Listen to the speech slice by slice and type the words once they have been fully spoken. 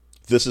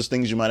This is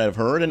Things You Might Have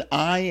Heard, and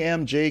I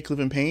am Jay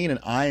Clifton Payne, and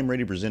I am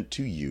ready to present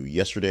to you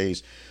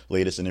yesterday's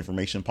latest in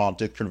information,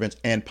 politics, current events,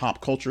 and pop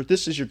culture.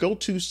 This is your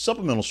go-to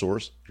supplemental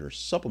source,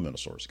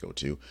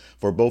 go-to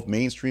for both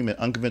mainstream and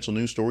unconventional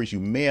news stories you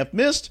may have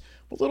missed,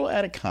 with a little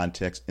added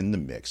context in the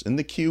mix. In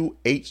the queue,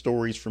 8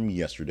 stories from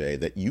yesterday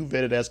that you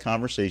vetted as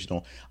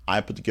conversational.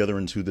 I put together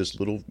into this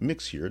little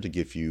mix here to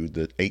give you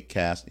the 8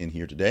 cast in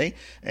here today,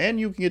 and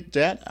you can get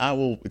that. I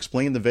will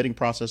explain the vetting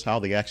process, how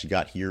they actually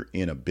got here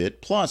in a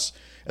bit. Plus,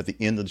 at the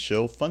end of the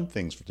show, fun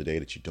things for today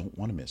that you don't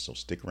want to miss, so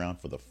stick around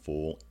for the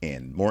full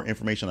end. More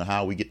information on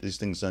how we get these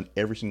things done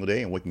every single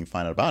day and what you can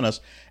find out about us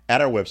at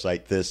our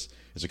website. This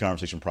is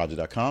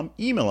theconversationproject.com.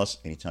 Email us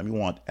anytime you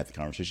want at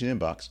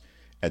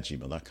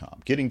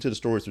theconversationinbox@gmail.com. Getting to the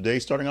stories today,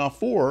 starting off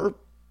for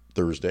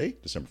Thursday,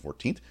 December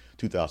 14th,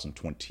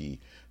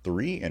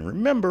 2023. And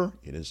remember,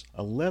 it is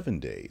 11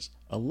 days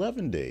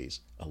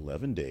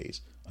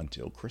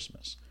until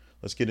Christmas.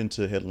 Let's get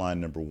into headline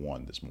number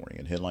 1 this morning.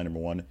 And headline number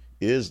 1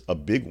 is a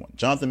big one.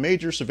 Jonathan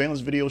Majors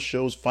surveillance video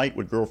shows fight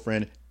with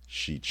girlfriend.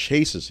 She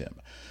chases him.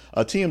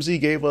 TMZ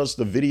gave us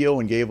the video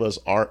and gave us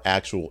our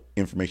actual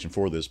information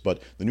for this,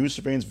 but the new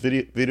surveillance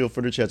video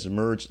footage has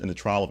emerged in the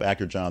trial of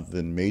actor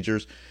Jonathan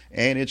Majors,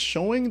 and it's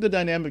showing the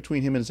dynamic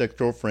between him and his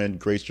ex-girlfriend,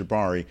 Grace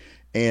Jabari,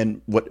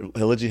 and what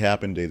allegedly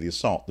happened day of the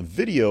assault. The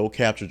video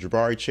captured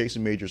Jabari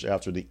chasing Majors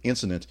after the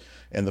incident,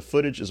 and the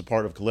footage is a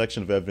part of a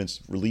collection of evidence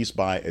released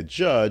by a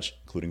judge,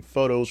 including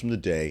photos from the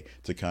day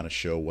to kind of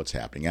show what's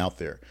happening out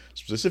there.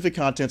 Specific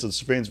contents of the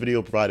surveillance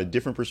video provide a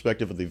different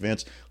perspective of the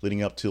events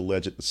leading up to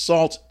alleged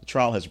assault. The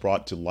trial has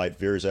brought to light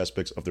various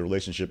aspects of the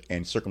relationship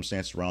and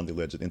circumstances around the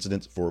alleged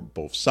incident for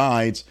both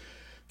sides.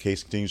 The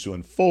case continues to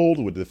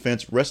unfold, with the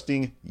defense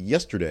resting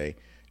yesterday,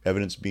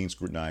 evidence being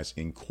scrutinized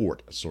in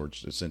court. So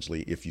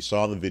essentially, if you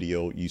saw the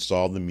video, you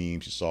saw the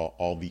memes, you saw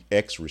all the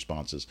X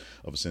responses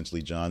of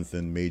essentially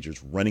Jonathan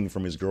Majors running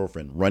from his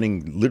girlfriend,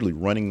 literally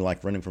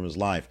running from his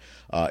life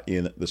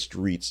in the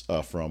streets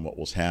from what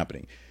was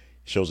happening.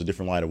 Shows a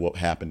different light of what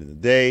happened in the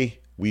day.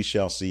 We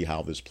shall see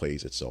how this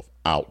plays itself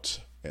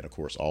out. And of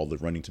course, all the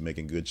running to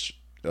making good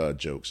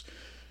jokes,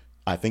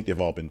 I think they've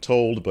all been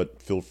told,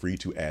 but feel free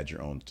to add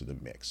your own to the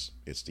mix.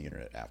 It's the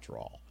internet after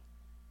all.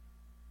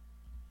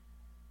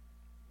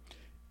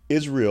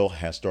 Israel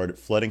has started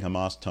flooding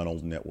Hamas tunnel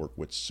network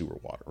with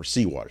seawater, I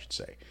should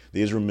say.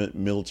 The Israel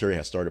military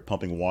has started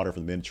pumping water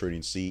from the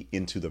Mediterranean Sea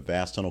into the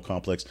vast tunnel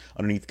complex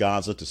underneath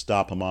Gaza to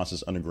stop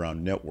Hamas's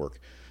underground network.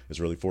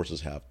 Israeli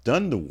forces have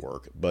done the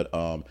work, but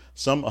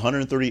some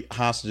 130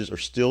 hostages are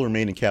still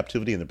remain in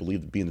captivity, and they're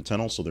believed to be in the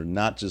tunnel, so they're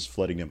not just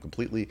flooding them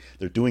completely.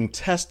 They're doing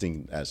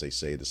testing, as they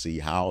say, to see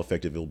how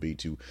effective it'll be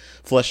to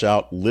flesh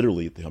out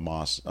literally the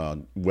Hamas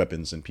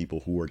weapons and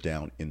people who are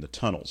down in the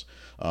tunnels.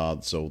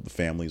 So the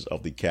families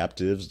of the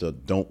captives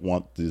don't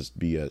want this to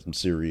be a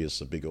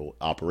big old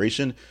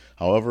operation.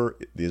 However,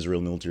 the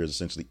Israeli military is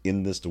essentially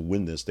in this to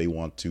win this. They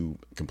want to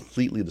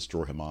completely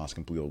destroy Hamas,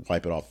 completely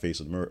wipe it off the face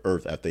of the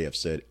earth, as they have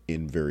said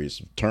in various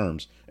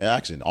terms, and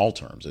actually in all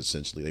terms.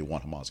 Essentially, they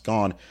want Hamas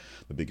gone.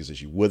 The biggest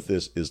issue with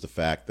this is the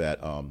fact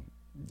that,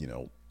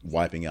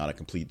 wiping out a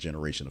complete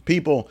generation of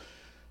people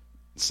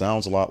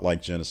sounds a lot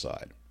like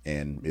genocide,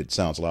 and it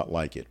sounds a lot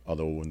like it.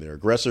 Although when they're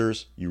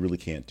aggressors, you really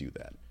can't do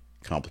that.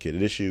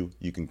 Complicated issue.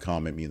 You can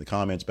comment me in the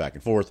comments back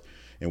and forth,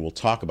 and we'll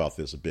talk about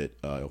this a bit.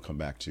 It'll come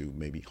back to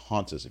maybe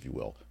haunt us, if you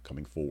will,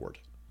 coming forward.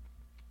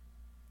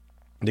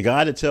 The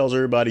guy that tells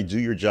everybody do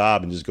your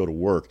job and just go to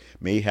work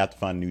may have to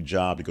find a new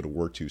job to go to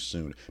work too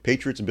soon.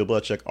 Patriots and Bill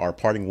Belichick are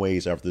parting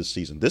ways after this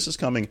season. This is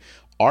coming.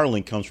 Our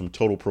link comes from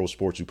Total Pro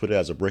Sports, who put it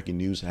as a breaking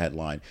news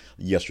headline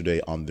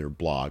yesterday on their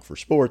blog for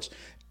sports.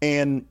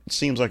 And it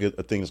seems like a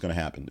thing that's going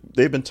to happen.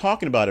 They've been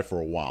talking about it for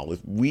a while. If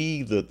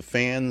we, the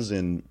fans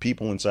and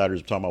people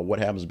insiders, are talking about what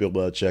happens to Bill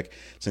Belichick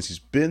since he's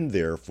been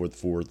there for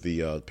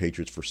the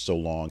Patriots for so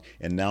long,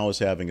 and now is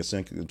having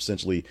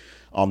essentially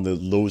on the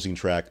losing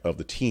track of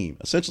the team.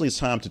 Essentially, it's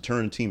time to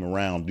turn the team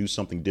around, do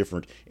something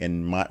different,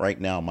 and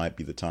right now might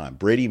be the time.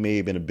 Brady may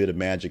have been a bit of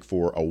magic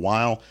for a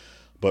while,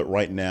 but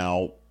right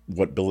now,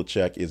 what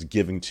Belichick is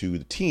giving to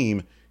the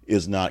team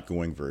is not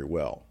going very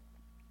well.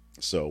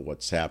 So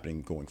what's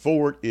happening going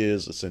forward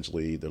is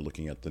essentially they're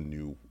looking at the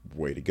new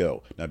way to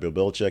go. Now, Bill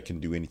Belichick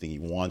can do anything he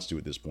wants to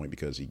at this point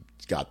because he's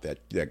got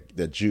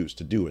that juice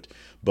to do it.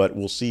 But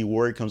we'll see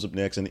where he comes up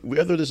next, and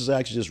whether this is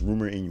actually just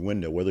rumor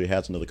innuendo, whether he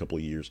has another couple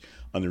of years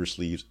under his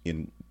sleeves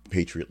in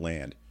Patriot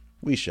land.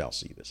 We shall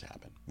see this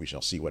happen. We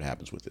shall see what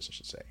happens with this, I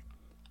should say.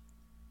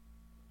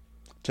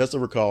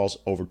 Tesla recalls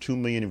over 2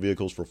 million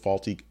vehicles for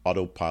faulty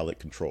autopilot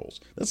controls.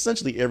 That's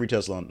essentially every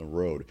Tesla on the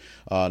road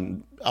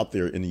out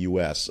there in the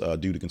U.S.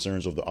 Due to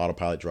concerns of the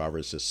autopilot driver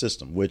assist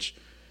system, which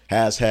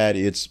has had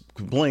its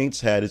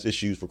complaints, had its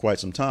issues for quite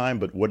some time.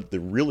 But what the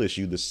real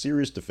issue, the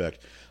serious defect,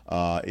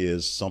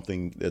 is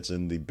something that's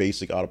in the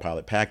basic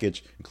autopilot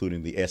package,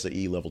 including the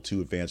SAE Level 2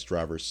 Advanced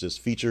Driver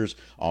Assist features,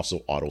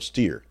 also auto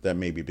steer. That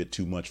may be a bit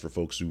too much for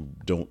folks who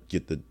don't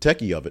get the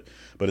techie of it.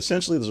 But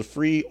essentially, there's a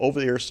free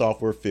over-the-air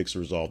software fix to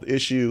resolve the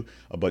issue,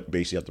 but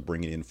basically you have to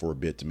bring it in for a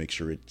bit to make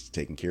sure it's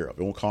taken care of.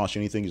 It won't cost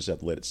you anything. You just have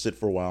to let it sit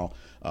for a while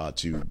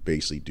to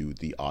basically do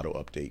the auto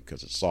update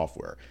because it's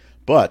software.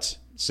 But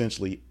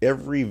essentially,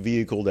 every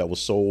vehicle that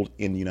was sold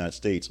in the United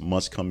States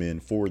must come in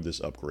for this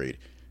upgrade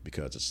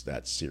because it's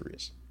that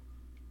serious.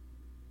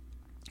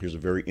 Here's a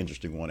very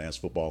interesting one as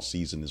football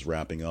season is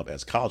wrapping up,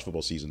 as college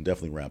football season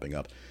definitely wrapping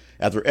up.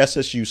 After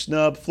SSU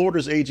snub,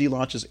 Florida's AG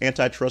launches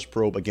antitrust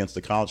probe against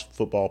the College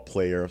Football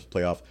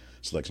Playoff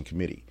Selection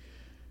Committee.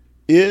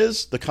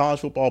 Is the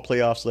College Football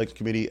Playoff Selection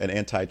Committee an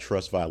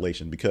antitrust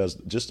violation? Because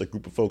just a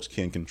group of folks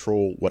can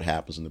control what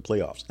happens in the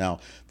playoffs. Now,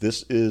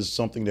 this is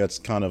something that's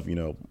kind of,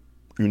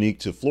 unique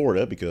to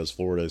Florida because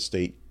Florida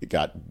State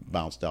got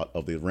bounced out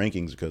of the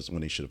rankings because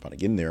when they should have probably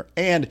gotten there.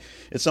 And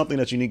it's something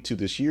that's unique to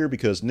this year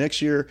because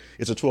next year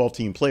it's a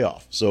 12-team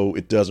playoff. So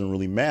it doesn't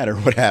really matter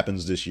what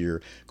happens this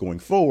year going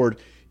forward.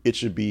 It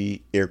should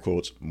be, air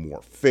quotes,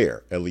 more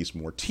fair. At least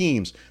more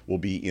teams will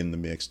be in the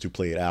mix to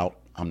play it out.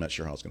 I'm not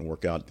sure how it's going to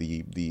work out.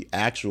 The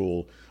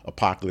actual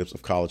apocalypse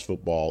of college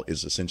football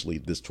is essentially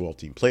this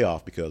 12-team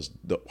playoff because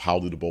how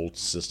do the bowl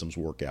systems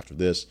work after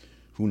this?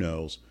 Who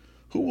knows?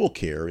 Who will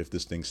care if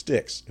this thing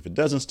sticks? If it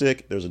doesn't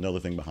stick, there's another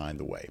thing behind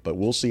the way. But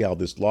we'll see how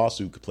this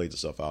lawsuit plays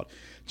itself out.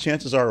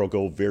 Chances are it'll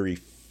go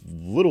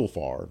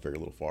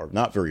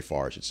not very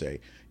far, I should say,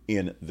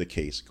 in the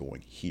case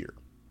going here.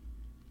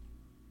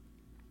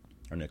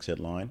 Our next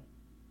headline.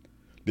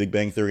 Big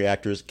Bang Theory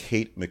actress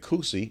Kate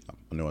McCusey,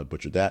 I know I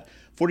butchered that,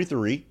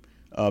 43,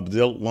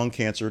 developed lung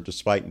cancer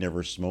despite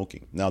never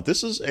smoking. Now,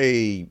 this is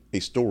a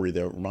story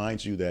that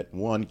reminds you that,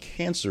 one,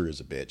 cancer is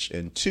a bitch,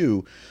 and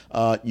two,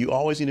 you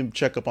always need to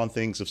check up on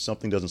things if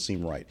something doesn't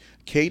seem right.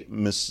 Kate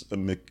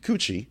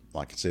McCusey,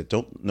 like I said,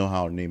 don't know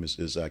how her name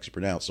is actually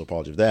pronounced, so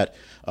apologies for that,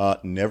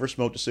 never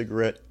smoked a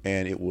cigarette,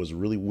 and it was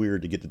really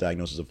weird to get the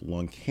diagnosis of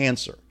lung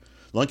cancer.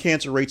 Lung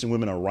cancer rates in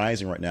women are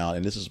rising right now,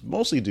 and this is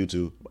mostly due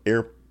to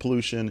air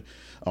pollution,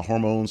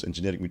 hormones, and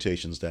genetic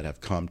mutations that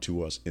have come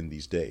to us in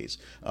these days.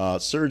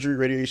 Surgery,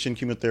 radiation,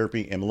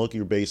 chemotherapy, and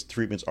molecular-based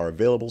treatments are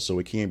available, so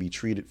it can be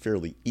treated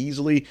fairly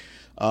easily.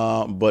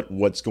 But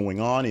what's going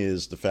on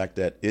is the fact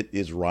that it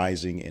is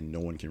rising, and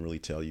no one can really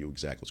tell you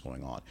exactly what's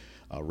going on.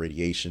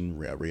 Radiation,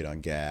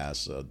 radon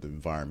gas, the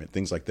environment,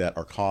 things like that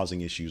are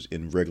causing issues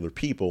in regular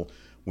people.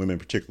 Women,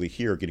 particularly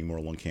here, are getting more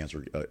lung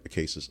cancer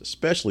cases,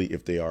 especially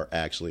if they are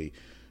actually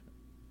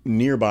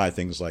nearby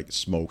things like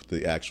smoke,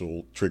 the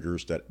actual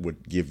triggers that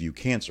would give you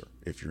cancer.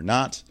 If you're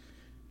not,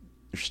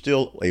 you're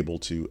still able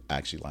to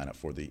actually line up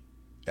for the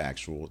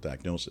actual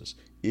diagnosis.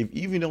 If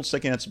even you don't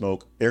secondhand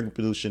smoke, air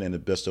pollution and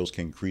asbestos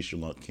can increase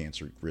your lung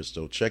cancer risk.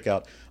 So check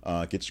out,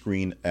 get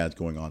screened as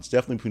going on. It's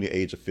definitely between the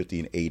age of 50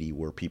 and 80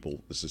 where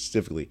people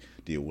specifically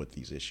deal with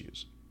these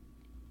issues.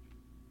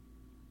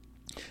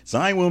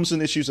 Zion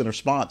Williamson issues in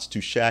response to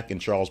Shaq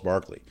and Charles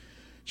Barkley.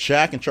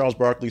 Shaq and Charles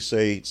Barkley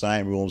say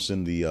Zion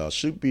Williamson, the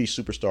should-be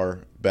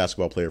superstar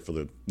basketball player for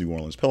the New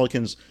Orleans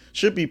Pelicans,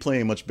 should be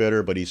playing much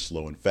better, but he's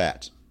slow and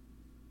fat.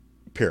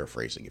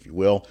 Paraphrasing, if you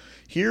will.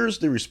 Here's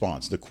the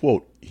response, the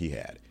quote he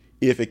had.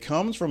 If it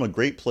comes from a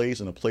great place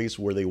and a place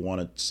where they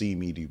want to see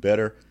me do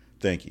better,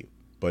 thank you.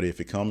 But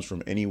if it comes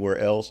from anywhere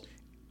else,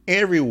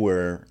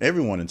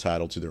 everyone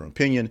entitled to their own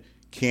opinion,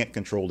 can't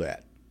control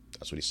that.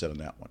 That's what he said on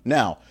that one.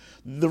 Now,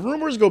 the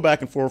rumors go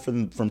back and forth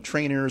from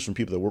trainers, from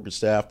people that work with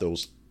staff,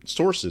 those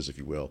sources, if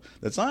you will,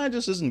 that Zion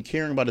just isn't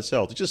caring about his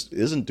health. He just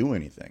isn't doing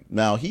anything.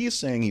 Now, he is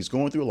saying he's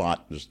going through a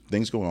lot. There's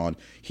things going on.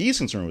 He's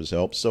concerned with his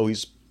health, so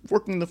he's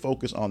working to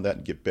focus on that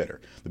and get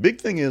better. The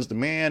big thing is the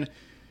man,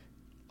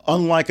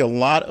 unlike a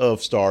lot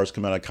of stars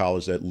come out of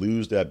college that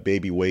lose that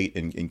baby weight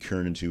and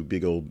turn into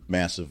big old,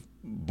 massive,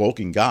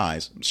 bulking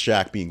guys,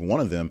 Shaq being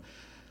one of them,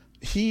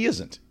 he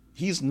isn't.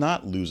 He's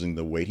not losing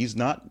the weight. He's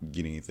not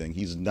getting anything.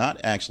 He's not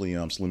actually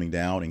slimming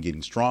down and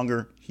getting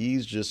stronger.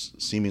 He's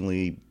just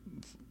seemingly,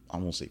 I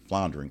won't say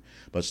floundering,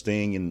 but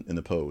staying in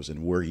the pose.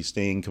 And where he's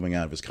staying coming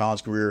out of his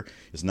college career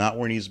is not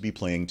where he needs to be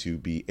playing to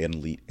be an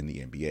elite in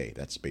the NBA.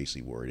 That's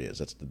basically where it is.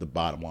 That's the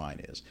bottom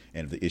line is.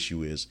 And if the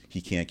issue is he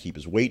can't keep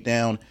his weight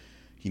down,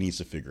 he needs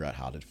to figure out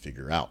how to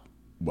figure out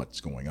what's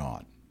going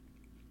on.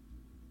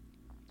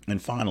 And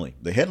finally,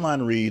 the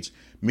headline reads,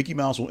 Mickey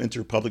Mouse will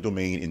enter public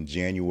domain in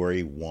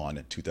January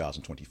 1,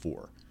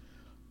 2024.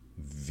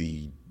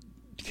 The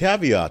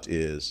caveat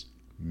is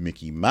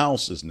Mickey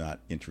Mouse is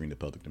not entering the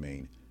public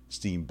domain.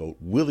 Steamboat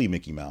Willie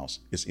Mickey Mouse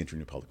is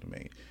entering the public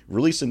domain.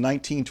 Released in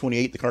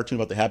 1928, the cartoon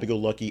about the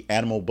happy-go-lucky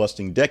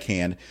animal-busting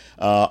deckhand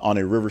on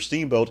a river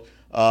steamboat,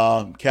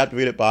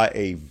 captivated by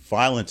a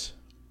violent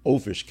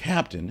oafish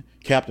captain,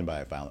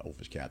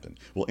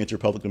 will enter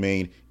public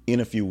domain in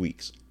a few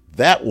weeks.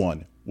 That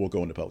one will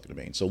go into public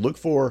domain. So look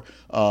for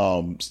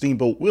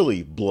Steamboat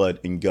Willie blood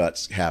and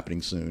guts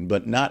happening soon,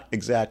 but not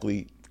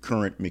exactly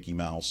current Mickey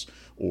Mouse,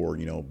 or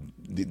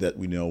that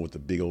we know with the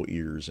big old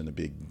ears and the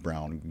big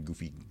brown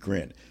goofy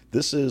grin.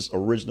 This is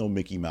original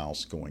Mickey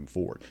Mouse going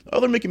forward. The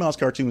other Mickey Mouse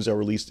cartoons that were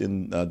released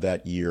in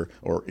that year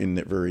or in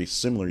very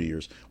similar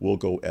years will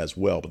go as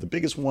well. But the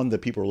biggest one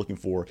that people are looking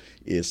for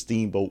is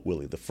Steamboat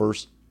Willie, the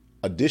first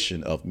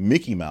edition of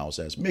Mickey Mouse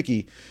as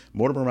Mickey.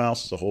 Mortimer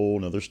Mouse is a whole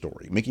nother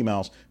story. Mickey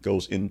Mouse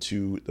goes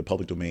into the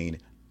public domain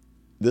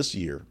next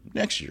year,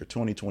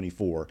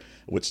 2024,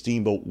 with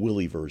Steamboat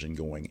Willie version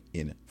going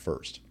in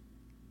first.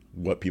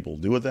 What people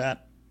do with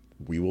that,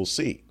 we will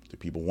see. Do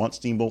people want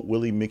Steamboat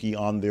Willie Mickey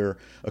on their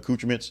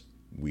accoutrements?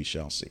 We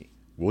shall see.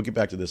 We'll get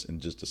back to this in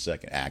just a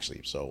second,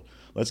 actually. So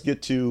let's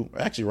get to,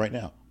 right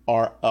now,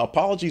 our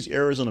apologies,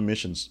 errors, and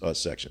omissions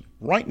section.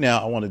 Right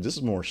now, this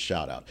is more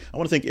shout out. I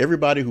want to thank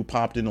everybody who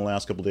popped in the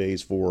last couple of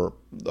days for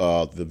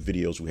the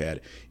videos we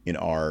had in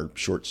our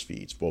shorts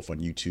feeds, both on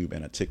YouTube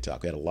and on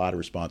TikTok. We had a lot of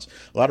response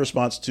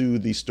to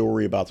the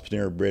story about the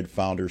Panera Bread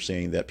founder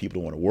saying that people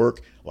don't want to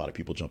work. A lot of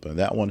people jumped on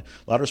that one.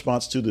 A lot of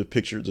response to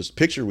this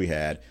picture we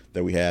had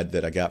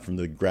that I got from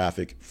the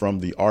graphic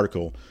from the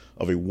article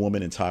of a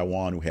woman in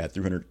Taiwan who had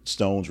 300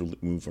 stones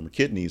removed from her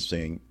kidneys,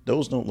 saying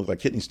those don't look like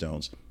kidney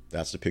stones.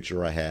 That's the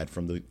picture I had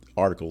from the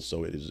article,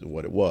 so it is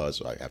what it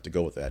was. I have to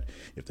go with that.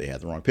 If they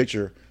had the wrong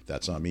picture,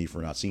 that's on me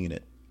for not seeing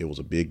it. It was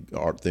a big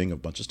art thing, a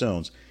bunch of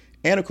stones.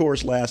 And of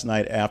course, last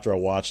night after I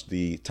watched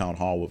the town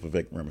hall with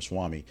Vivek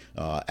Ramaswamy,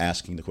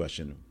 asking the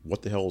question,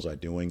 what the hell was I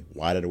doing?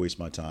 Why did I waste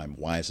my time?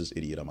 Why is this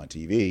idiot on my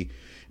TV?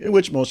 In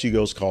which most of you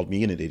guys called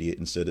me an idiot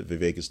and said that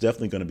Vivek is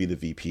definitely going to be the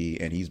VP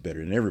and he's better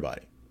than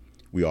everybody.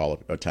 We all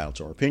are entitled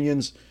to our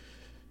opinions,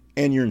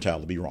 and you're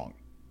entitled to be wrong.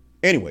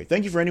 Anyway,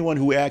 thank you for anyone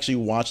who actually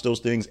watched those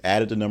things,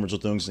 added the numbers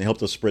of things, and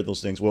helped us spread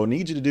those things. What I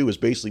need you to do is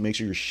basically make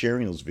sure you're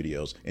sharing those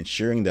videos and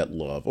sharing that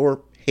love,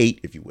 or hate,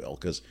 if you will,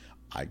 because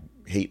I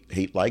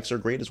hate likes are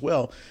great as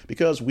well,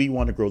 because we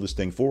want to grow this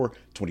thing for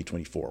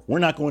 2024. We're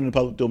not going in the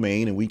public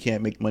domain, and we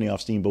can't make money off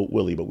Steamboat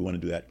Willie, but we want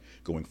to do that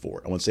going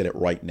forward. I want to say that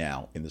right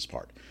now in this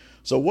part.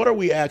 So what are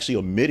we actually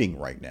omitting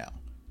right now?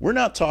 We're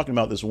not talking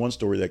about this one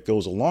story that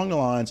goes along the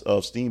lines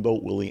of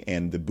Steamboat Willie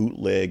and the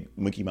bootleg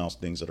Mickey Mouse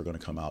things that are going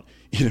to come out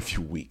in a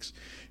few weeks.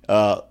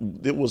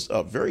 It was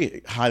a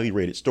very highly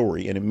rated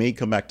story, and it may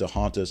come back to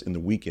haunt us in the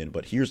weekend,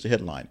 but here's the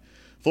headline.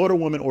 Florida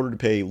woman ordered to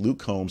pay Luke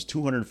Combs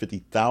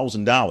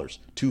 $250,000,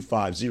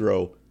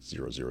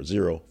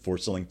 250000, for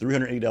selling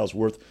 $380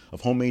 worth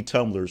of homemade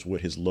tumblers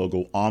with his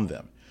logo on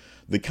them.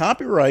 The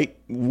copyright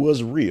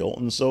was real,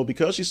 and so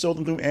because she sold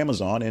them through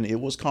Amazon and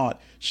it was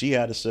caught, she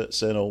had to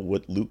settle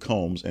with Luke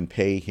Combs and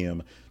pay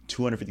him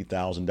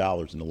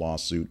 $250,000 in the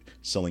lawsuit,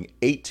 selling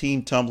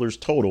 18 tumblers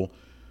total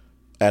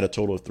at a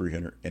total of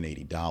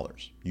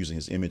 $380, using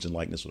his image and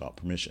likeness without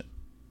permission.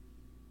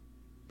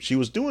 She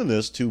was doing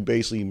this to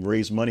basically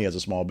raise money as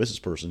a small business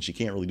person. She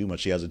can't really do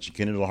much. She has a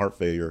congenital heart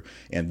failure,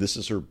 and this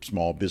is her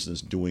small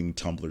business, doing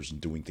tumblers and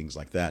doing things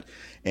like that.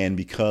 And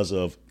because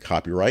of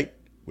copyright,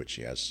 which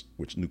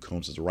Luke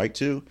Combs has a right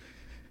to,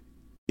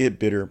 it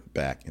bit her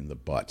back in the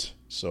butt.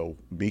 So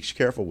be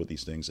careful with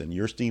these things, and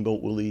your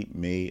Steamboat Willie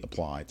may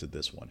apply to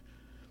this one.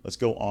 Let's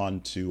go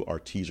on to our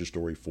teaser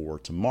story for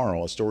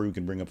tomorrow, a story we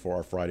can bring up for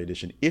our Friday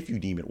edition if you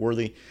deem it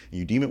worthy. And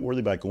you deem it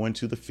worthy by going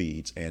to the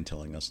feeds and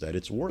telling us that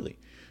it's worthy.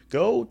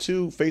 Go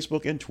to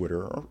Facebook and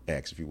Twitter, or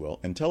X if you will,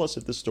 and tell us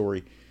if this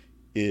story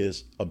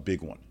is a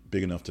big one,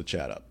 big enough to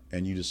chat up.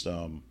 And you just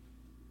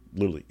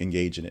literally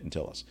engage in it and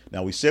tell us.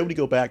 Now, we said we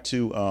go back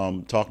to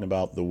talking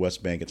about the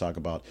West Bank and talk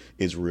about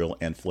Israel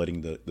and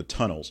flooding the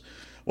tunnels.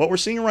 What we're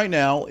seeing right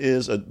now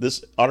is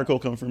this article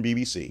coming from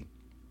BBC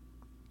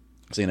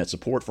saying that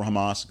support for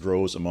Hamas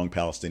grows among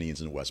Palestinians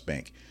in the West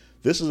Bank.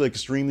 This is an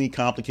extremely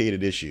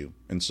complicated issue,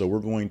 and so we're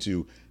going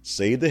to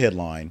say the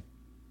headline,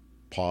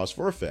 pause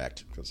for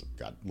effect, because I've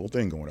got a little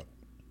thing going up,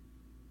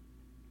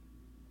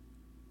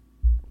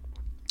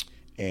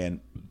 and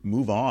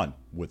move on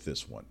with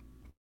this one.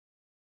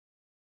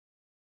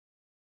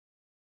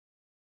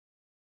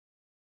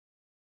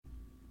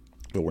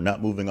 But we're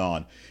not moving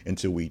on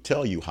until we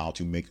tell you how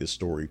to make this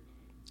story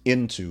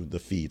into the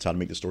feeds, how to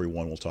make the story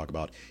one we'll talk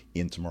about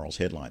in tomorrow's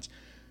headlines.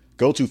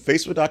 Go to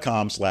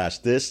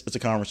facebook.com/this is a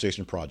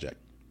conversation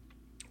project,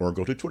 or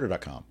go to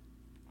twitter.com,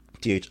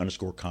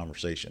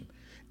 th_conversation,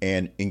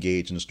 and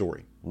engage in the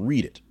story.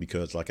 Read it,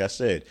 because like I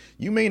said,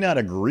 you may not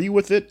agree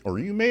with it, or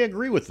you may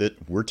agree with it.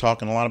 We're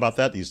talking a lot about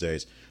that these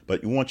days,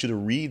 but we want you to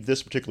read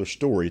this particular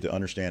story to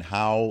understand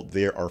how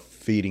they are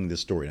feeding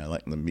this story. Now,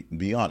 let me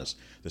be honest.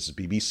 This is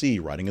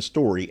BBC writing a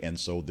story, and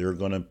so they're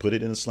going to put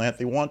it in a slant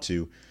they want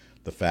to.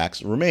 The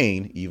facts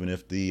remain, even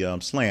if the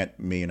slant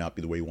may not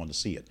be the way you want to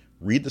see it.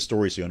 Read the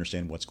story so you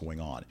understand what's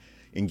going on.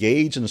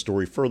 Engage in the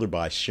story further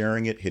by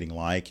sharing it, hitting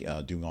like,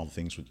 doing all the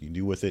things you can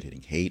do with it,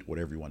 hitting hate,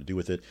 whatever you want to do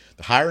with it.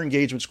 The higher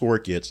engagement score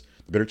it gets,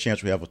 the better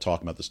chance we have of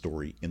talking about the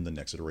story in the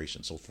next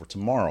iteration. So for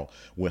tomorrow,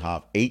 we'll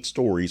have 8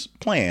 stories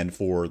planned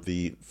for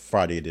the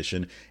Friday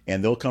edition,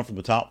 and they'll come from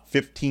the top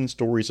 15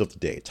 stories of the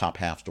day, top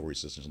half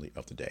stories essentially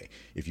of the day.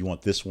 If you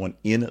want this one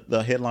in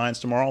the headlines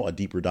tomorrow, a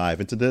deeper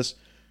dive into this,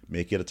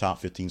 make it a top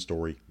 15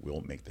 story.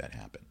 We'll make that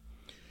happen.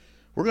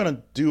 we're going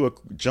to do a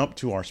jump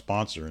to our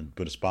sponsor and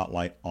put a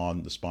spotlight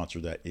on the sponsor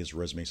that is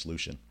Resume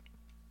Solution.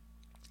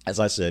 As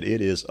I said,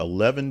 it is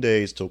 11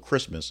 days till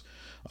Christmas,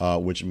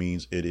 which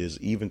means it is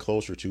even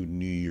closer to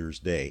New Year's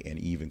Day and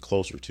even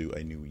closer to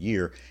a new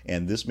year.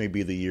 And this may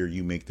be the year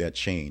you make that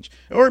change,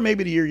 or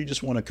maybe the year you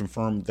just want to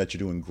confirm that you're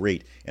doing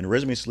great. And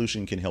Resume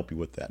Solution can help you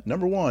with that.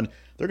 Number one,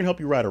 they're going to help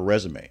you write a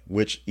resume,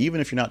 which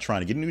even if you're not trying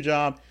to get a new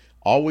job,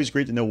 always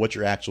great to know what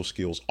your actual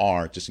skills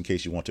are, just in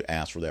case you want to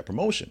ask for that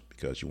promotion,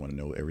 because you want to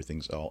know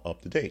everything's all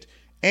up to date.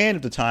 And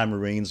if the time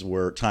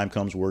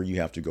comes where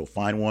you have to go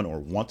find one or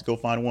want to go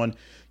find one,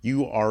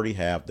 you already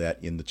have that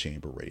in the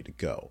chamber ready to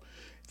go.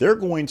 They're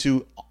going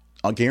to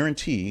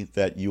guarantee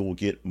that you will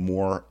get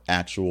more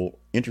actual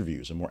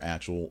interviews and more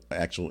actual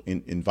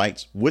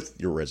invites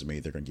with your resume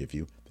they're going to give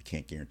you. They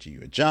can't guarantee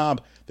you a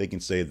job. They can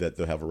say that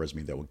they'll have a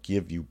resume that will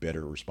give you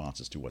better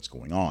responses to what's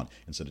going on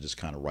instead of just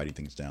kind of writing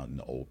things down in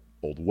the old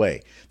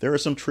way. There are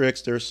some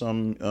tricks, there's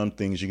some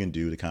things you can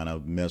do to kind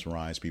of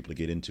mesmerize people to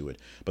get into it.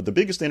 But the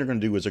biggest thing they're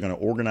going to do is they're going to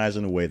organize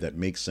in a way that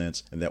makes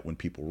sense, and that when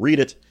people read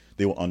it,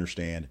 they will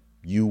understand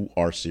you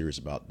are serious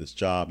about this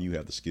job. You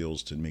have the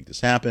skills to make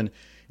this happen,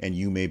 and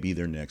you may be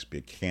their next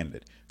big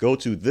candidate. Go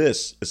to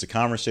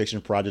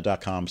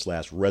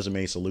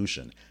thisistheconversationproject.com/resume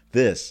solution.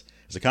 This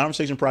is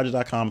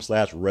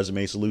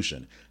theconversationproject.com/resume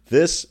solution.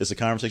 This is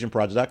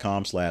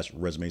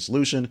theconversationproject.com/resume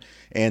solution,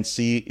 and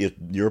see if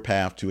your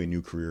path to a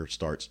new career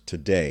starts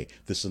today.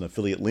 This is an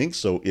affiliate link,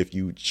 so if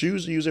you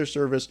choose to use their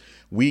service,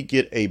 we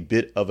get a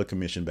bit of a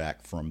commission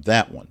back from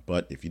that one.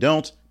 But if you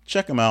don't,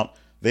 check them out.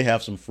 They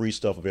have some free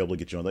stuff available to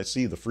get you on. Let's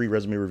see the free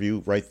resume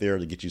review right there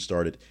to get you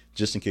started,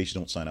 just in case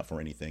you don't sign up for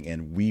anything.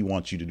 And we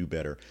want you to do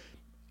better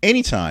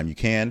anytime you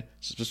can,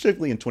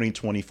 specifically in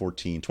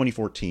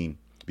 2014,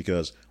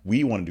 because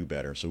we want to do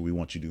better. So we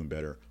want you doing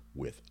better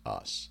with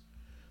us.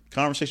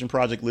 Conversation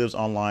Project lives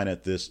online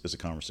at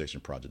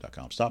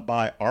thisistheconversationproject.com. Stop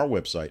by our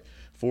website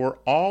for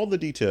all the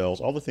details,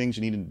 all the things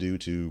you need to do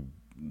to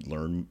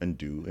learn and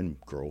do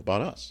and grow about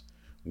us.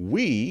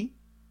 We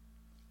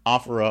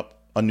offer up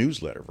a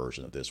newsletter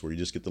version of this where you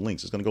just get the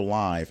links. It's going to go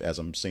live, as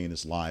I'm saying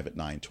this, live at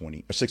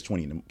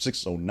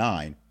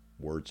 6:09.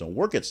 Words don't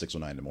work at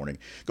 6:09 in the morning.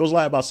 It goes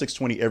live about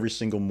 6:20 every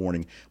single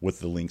morning with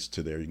the links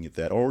to there. You can get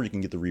that, or you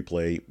can get the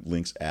replay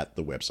links at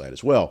the website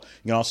as well.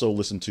 You can also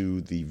listen to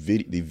the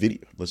video.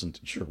 Listen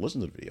to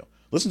the video.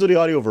 Listen to the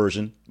audio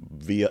version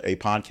via a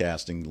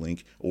podcasting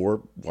link,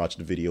 or watch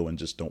the video and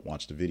just don't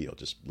watch the video.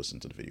 Just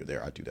listen to the video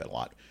there. I do that a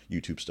lot.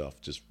 YouTube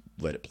stuff, just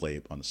let it play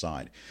on the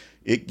side.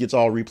 It gets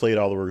all replayed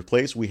all over the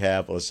place. We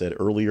have, as I said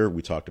earlier,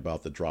 we talked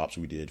about the drops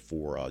we did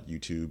for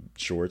YouTube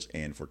Shorts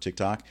and for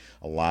TikTok.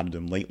 A lot of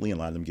them lately, and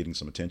a lot of them getting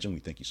some attention. We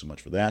thank you so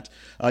much for that.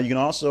 You can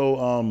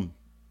also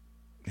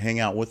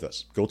hang out with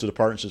us. Go to the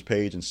partnerships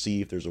page and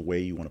see if there's a way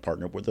you want to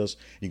partner up with us.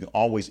 You can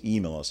always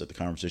email us at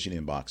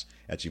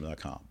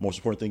theconversationinbox@gmail.com. Most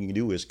important thing you can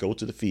do is go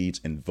to the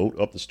feeds and vote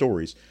up the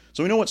stories,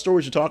 so we know what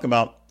stories you're talking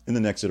about in the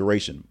next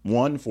iteration.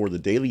 One for the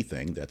daily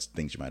thing, that's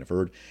things you might have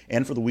heard,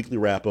 and for the weekly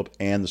wrap-up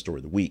and the story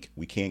of the week.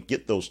 We can't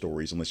get those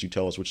stories unless you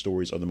tell us which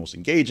stories are the most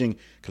engaging,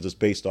 because it's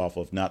based off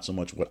of not so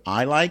much what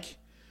I like,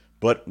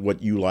 but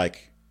what you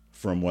like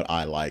from what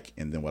I like,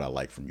 and then what I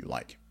like from you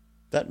like.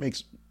 That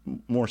makes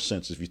more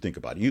sense if you think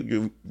about it.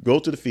 You go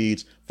to the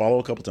feeds, follow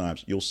a couple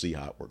times, you'll see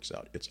how it works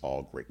out. It's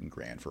all great and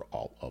grand for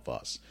all of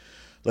us.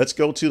 Let's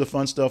go to the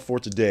fun stuff for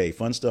today.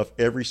 Fun stuff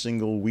every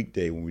single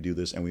weekday when we do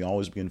this, and we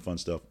always begin fun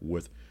stuff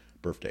with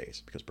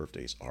birthdays, because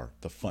birthdays are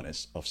the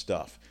funnest of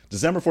stuff.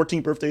 December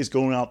 14th birthday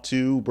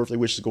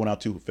wishes going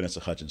out to Vanessa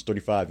Hudgens,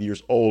 35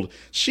 years old.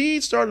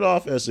 She started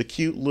off as a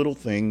cute little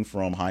thing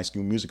from High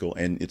School Musical,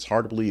 and it's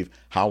hard to believe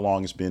how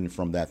long it's been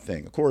from that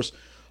thing. Of course,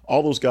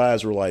 all those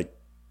guys were like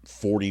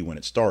 40 when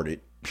it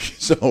started,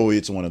 so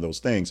it's one of those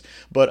things.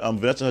 But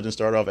Vanessa Hudgens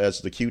started off as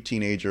the cute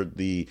teenager,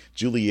 the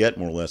Juliet,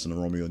 more or less, in the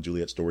Romeo and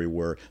Juliet story,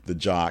 where the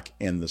jock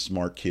and the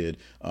smart kid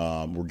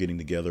were getting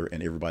together,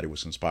 and everybody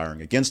was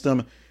conspiring against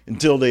them,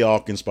 until they all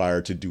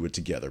conspired to do it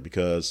together,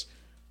 because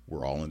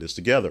we're all in this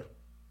together,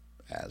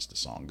 as the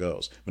song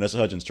goes. Vanessa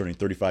Hudgens turning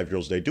 35 years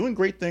old today, doing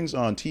great things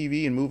on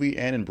TV and movie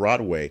and in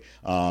Broadway.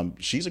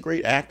 She's a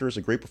great actress,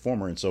 a great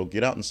performer, and so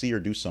get out and see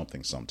her do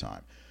something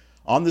sometime.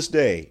 On this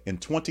day in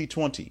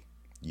 2020,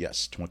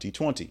 yes,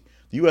 2020,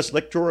 the U.S.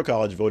 Electoral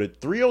College voted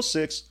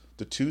 306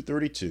 to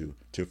 232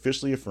 to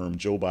officially affirm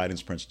Joe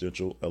Biden's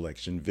presidential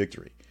election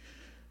victory.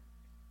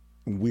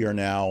 We are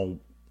now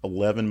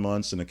 11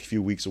 months and a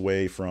few weeks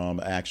away from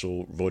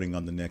actual voting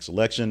on the next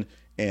election,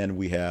 and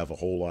we have a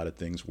whole lot of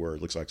things where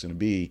it looks like it's going to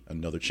be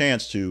another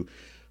chance to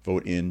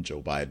vote in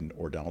Joe Biden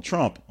or Donald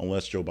Trump,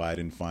 unless Joe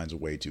Biden finds a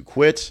way to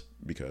quit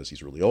because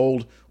he's really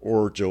old,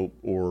 or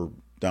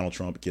Donald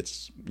Trump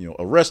gets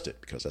arrested,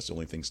 because that's the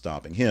only thing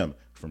stopping him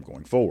from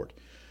going forward.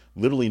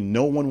 Literally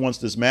no one wants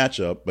this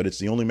matchup, but it's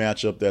the only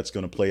matchup that's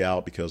going to play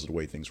out because of the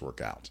way things work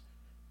out.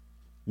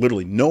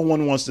 Literally no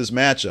one wants this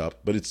matchup,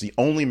 but it's the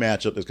only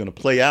matchup that's going to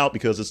play out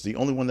because it's the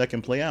only one that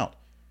can play out.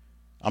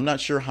 I'm not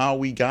sure how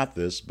we got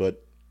this,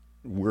 but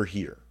we're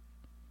here.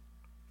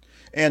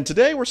 And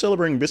today we're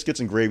celebrating Biscuits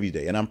and Gravy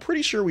Day. And I'm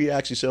pretty sure we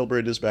actually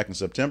celebrated this back in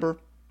September.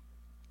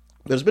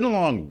 But it's been a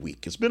long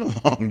week. It's been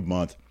a long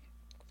month.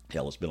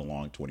 Hell, it's been a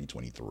long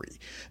 2023.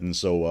 And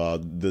so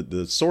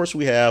the source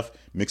we have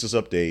mixes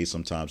up days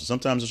sometimes.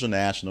 Sometimes it's a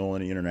national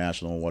and an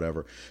international,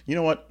 whatever. You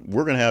know what?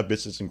 We're going to have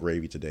biscuits and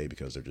gravy today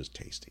because they're just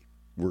tasty.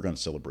 We're going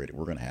to celebrate it.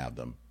 We're going to have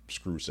them.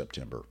 Screw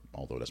September,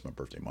 although that's my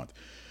birthday month.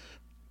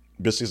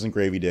 Biscuits and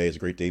Gravy Day is a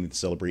great day to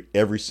celebrate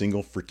every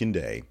single freaking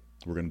day.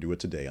 We're going to do it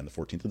today on the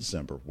 14th of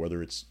December,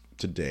 whether it's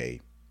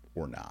today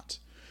or not.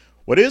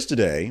 What is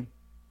today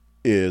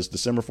is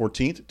December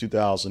 14th,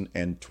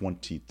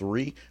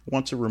 2023. I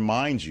want to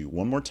remind you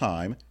one more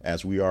time,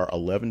 as we are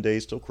 11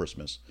 days till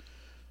Christmas,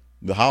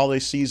 the holiday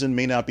season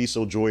may not be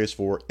so joyous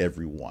for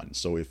everyone.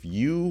 So if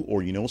you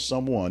or you know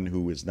someone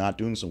who is not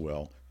doing so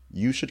well,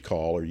 you should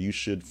call or you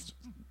should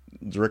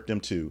direct them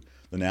to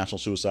the National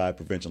Suicide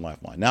Prevention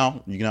Lifeline.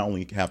 Now, you not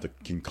only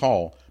can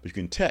call, but you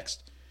can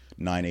text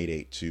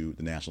 988 to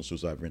the National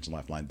Suicide Prevention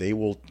Lifeline. They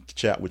will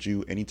chat with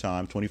you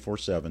anytime,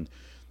 24/7.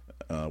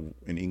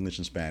 In English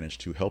and Spanish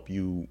to help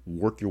you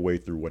work your way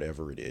through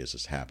whatever it is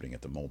that's happening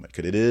at the moment.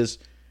 Because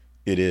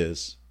it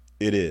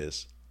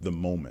is the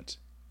moment.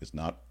 It's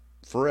not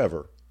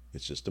forever.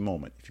 It's just a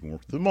moment. If you can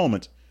work through the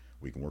moment,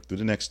 we can work through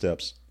the next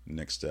steps,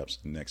 next steps,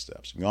 and next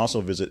steps. You can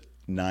also visit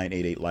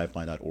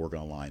 988lifeline.org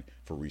online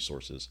for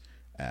resources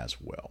as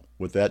well.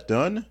 With that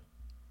done,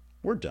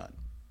 we're done.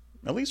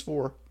 At least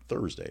for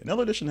Thursday.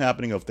 Another edition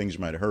happening of things you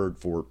might have heard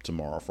for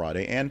tomorrow,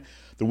 Friday, and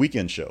the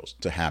weekend shows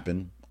to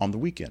happen on the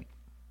weekend.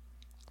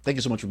 Thank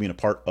you so much for being a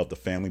part of the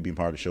family, being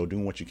part of the show,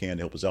 doing what you can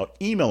to help us out.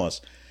 Email us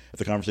at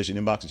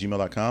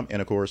theconversationinbox@gmail.com.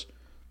 And, of course,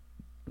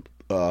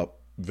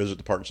 visit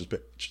the partnerships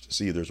page to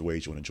see if there's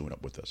ways you want to join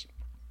up with us.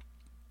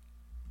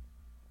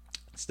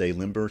 Stay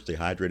limber, stay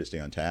hydrated, stay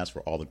on task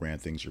for all the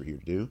grand things you're here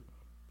to do.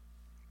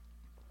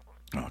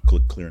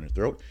 Clearing the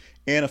throat.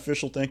 And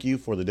official thank you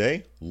for the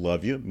day.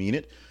 Love you. Mean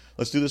it.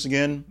 Let's do this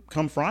again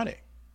come Friday.